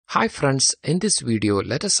Hi friends, in this video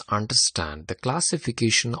let us understand the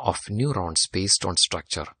classification of neurons based on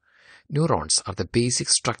structure. Neurons are the basic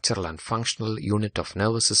structural and functional unit of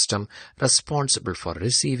nervous system responsible for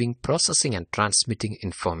receiving, processing and transmitting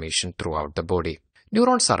information throughout the body.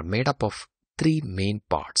 Neurons are made up of three main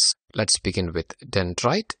parts. Let's begin with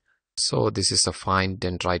dendrite. So this is a fine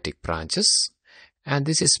dendritic branches and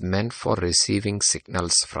this is meant for receiving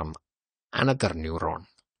signals from another neuron,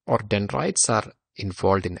 or dendrites are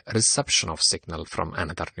involved in reception of signal from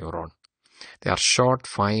another neuron. They are short,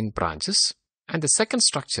 fine branches. And the second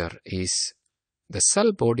structure is the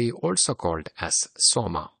cell body, also called as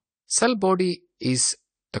soma. Cell body is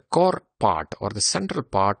the core part or the central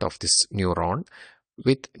part of this neuron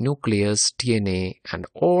with nucleus, DNA and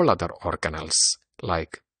all other organelles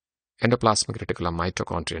like endoplasmic reticulum,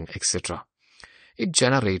 mitochondrion, etc. It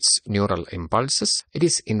generates neural impulses. It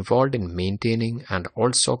is involved in maintaining and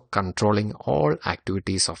also controlling all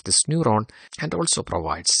activities of this neuron and also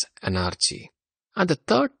provides energy. And the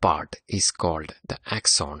third part is called the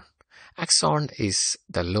axon. Axon is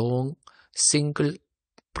the long single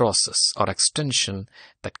process or extension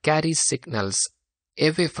that carries signals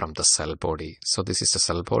away from the cell body. So this is the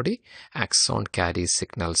cell body. Axon carries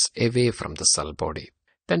signals away from the cell body.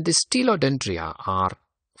 Then the telodendria are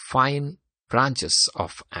fine branches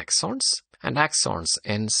of axons, and axons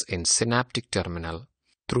ends in synaptic terminal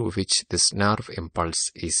through which this nerve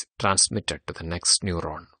impulse is transmitted to the next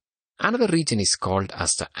neuron. Another region is called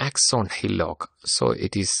as the axon hillock. So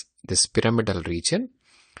it is this pyramidal region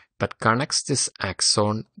that connects this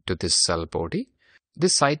axon to this cell body.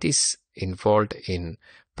 This site is involved in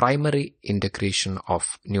primary integration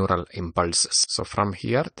of neural impulses. So from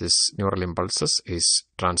here, this neural impulses is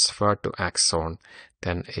transferred to axon,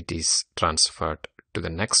 then it is transferred to the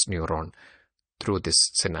next neuron through this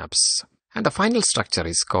synapse. And the final structure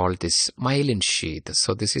is called this myelin sheath.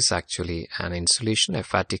 So this is actually an insulation, a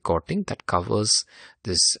fatty coating that covers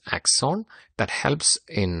this axon that helps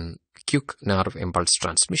in quick nerve impulse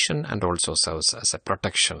transmission and also serves as a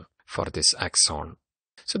protection for this axon.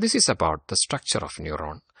 So this is about the structure of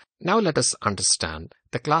neuron. Now let us understand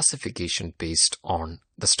the classification based on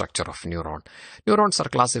the structure of neuron. Neurons are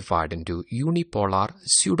classified into unipolar,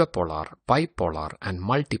 pseudopolar, bipolar and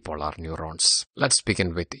multipolar neurons. Let's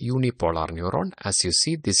begin with unipolar neuron. As you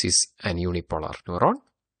see, this is an unipolar neuron.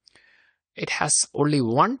 It has only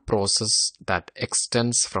one process that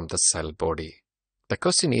extends from the cell body. The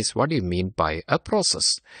question is, what do you mean by a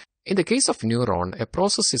process? In the case of neuron, a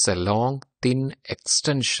process is a long, thin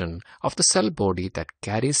extension of the cell body that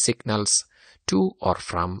carries signals to or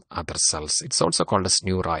from other cells. It's also called as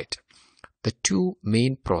neurite. The two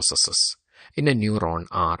main processes in a neuron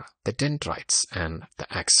are the dendrites and the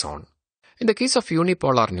axon. In the case of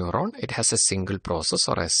unipolar neuron, it has a single process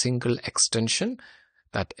or a single extension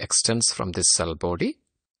that extends from this cell body.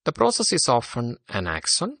 The process is often an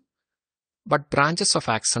axon, but branches of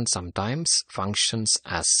axon sometimes functions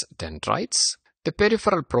as dendrites. The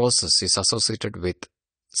peripheral process is associated with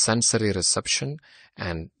sensory reception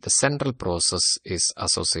and the central process is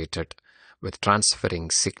associated with transferring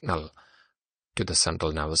signal to the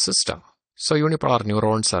central nervous system. So unipolar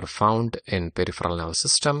neurons are found in peripheral nervous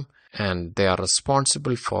system and they are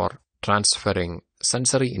responsible for transferring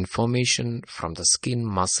sensory information from the skin,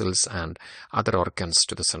 muscles and other organs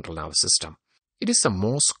to the central nervous system. It is the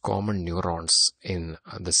most common neurons in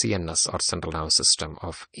the CNS or central nervous system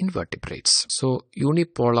of invertebrates. So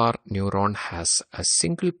unipolar neuron has a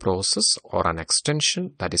single process or an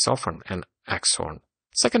extension that is often an axon.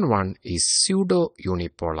 Second one is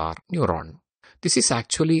pseudounipolar neuron. This is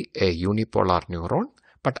actually a unipolar neuron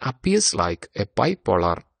but appears like a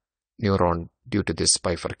bipolar neuron due to this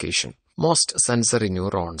bifurcation. Most sensory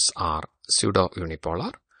neurons are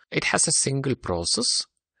pseudounipolar. It has a single process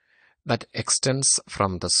that extends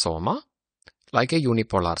from the soma like a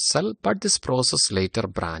unipolar cell, but this process later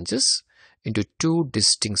branches into two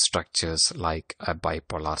distinct structures like a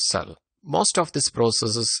bipolar cell. Most of these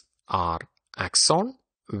processes are axon,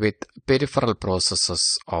 with peripheral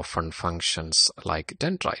processes often functions like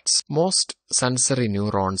dendrites. Most sensory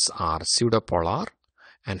neurons are pseudopolar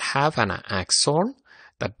and have an axon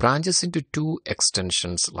that branches into two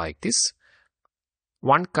extensions like this.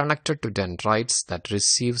 One connected to dendrites that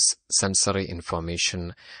receives sensory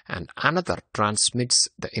information and another transmits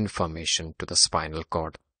the information to the spinal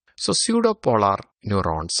cord. So pseudopolar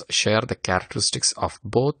neurons share the characteristics of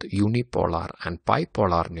both unipolar and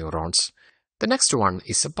bipolar neurons. The next one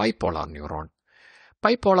is a bipolar neuron.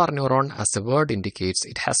 Bipolar neuron, as the word indicates,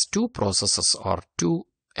 it has two processes or two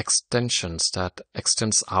extensions that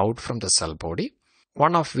extends out from the cell body.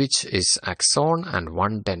 one of which is axon and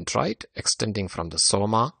one dendrite extending from the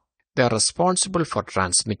soma They are responsible for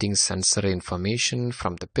transmitting sensory information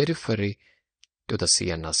from the periphery to the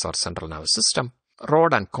CNS or central nervous system.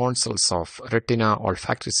 Rod and cone cells of retina,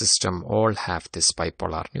 olfactory system all have this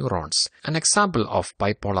bipolar neurons. An example of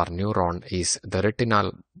bipolar neuron is the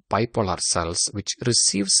retinal bipolar cells, which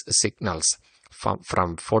receives signals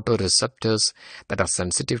from photoreceptors that are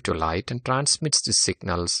sensitive to light and transmits the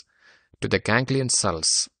signals to the ganglion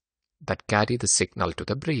cells that carry the signal to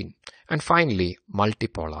the brain. And finally,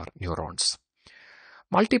 multipolar neurons.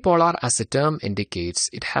 Multipolar, as the term indicates,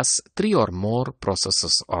 it has 3 or more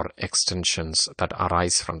processes or extensions that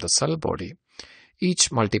arise from the cell body. Each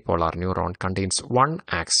multipolar neuron contains one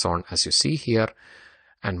axon, as you see here,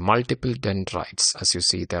 and multiple dendrites. As you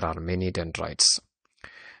see, there are many dendrites.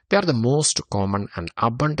 They are the most common and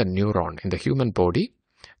abundant neuron in the human body.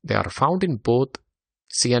 They are found in both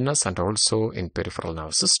CNS and also in peripheral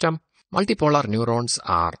nervous system. Multipolar neurons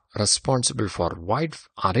are responsible for a wide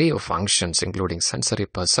array of functions, including sensory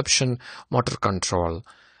perception, motor control,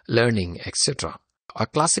 learning, etc. A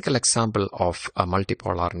classical example of a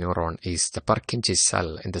multipolar neuron is the Purkinje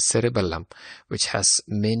cell in the cerebellum, which has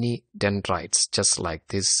many dendrites, just like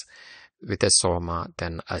this, with a soma,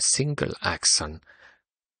 then a single axon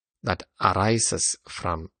that arises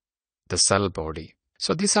from the cell body.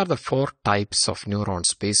 So these are the 4 types of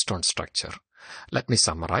neurons based on structure. Let me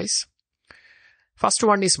summarize. First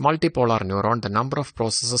one is multipolar neuron, the number of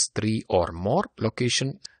processes 3 or more,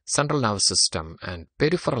 location, central nervous system and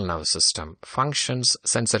peripheral nervous system, functions,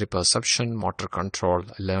 sensory perception, motor control,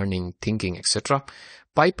 learning, thinking, etc.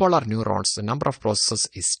 Bipolar neurons, the number of processes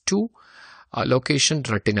is 2, location,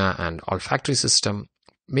 retina and olfactory system,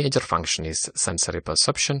 major function is sensory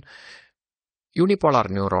perception. Unipolar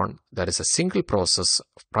neuron, that is a single process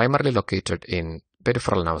primarily located in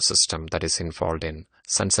peripheral nervous system that is involved in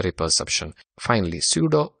sensory perception. Finally,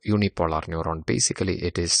 pseudo-unipolar neuron, basically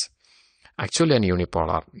it is actually an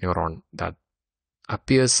unipolar neuron that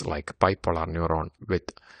appears like a bipolar neuron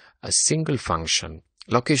with a single function.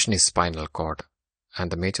 Location is spinal cord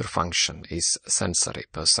and the major function is sensory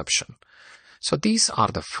perception. So these are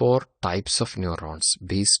the 4 types of neurons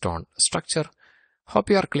based on structure. Hope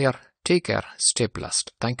you are clear. Take care. Stay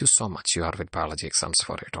blessed. Thank you so much. You are with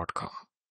biologyexamsforyou.com.